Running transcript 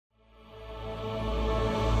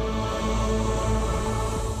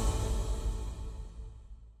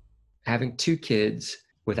Having two kids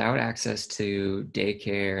without access to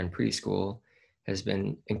daycare and preschool has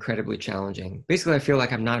been incredibly challenging. Basically, I feel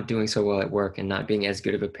like I'm not doing so well at work and not being as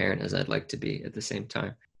good of a parent as I'd like to be at the same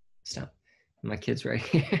time. Stop. My kid's right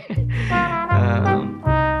here.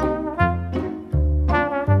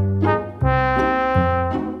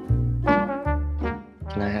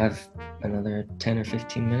 Can I have another 10 or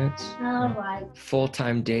 15 minutes? All right.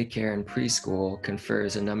 Full-time daycare and preschool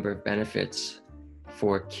confers a number of benefits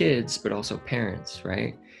for kids, but also parents,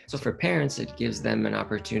 right? So for parents, it gives them an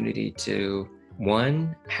opportunity to,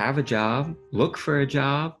 one, have a job, look for a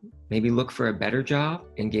job, maybe look for a better job,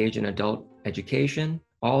 engage in adult education,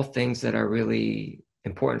 all things that are really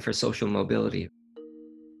important for social mobility.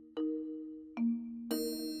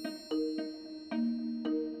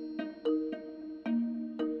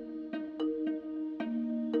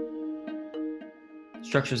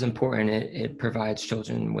 Structure is important. It provides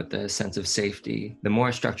children with a sense of safety. The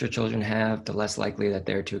more structure children have, the less likely that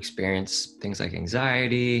they're to experience things like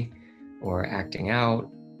anxiety or acting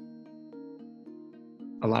out.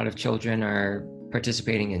 A lot of children are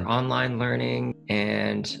participating in online learning,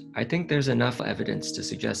 and I think there's enough evidence to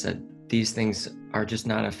suggest that these things are just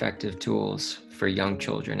not effective tools for young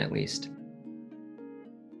children, at least.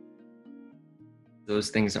 Those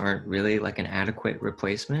things aren't really like an adequate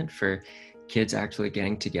replacement for kids actually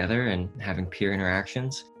getting together and having peer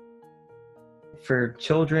interactions. For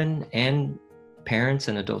children and parents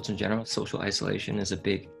and adults in general, social isolation is a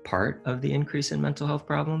big part of the increase in mental health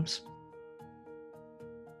problems.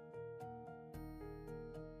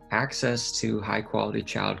 Access to high quality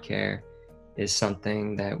childcare is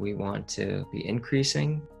something that we want to be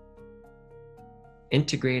increasing.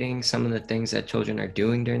 Integrating some of the things that children are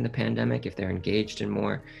doing during the pandemic, if they're engaged in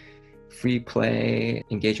more free play,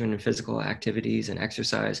 engagement in physical activities and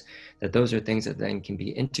exercise, that those are things that then can be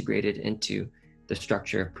integrated into the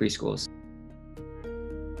structure of preschools.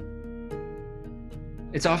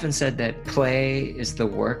 It's often said that play is the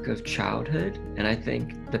work of childhood, and I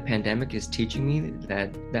think the pandemic is teaching me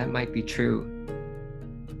that that might be true.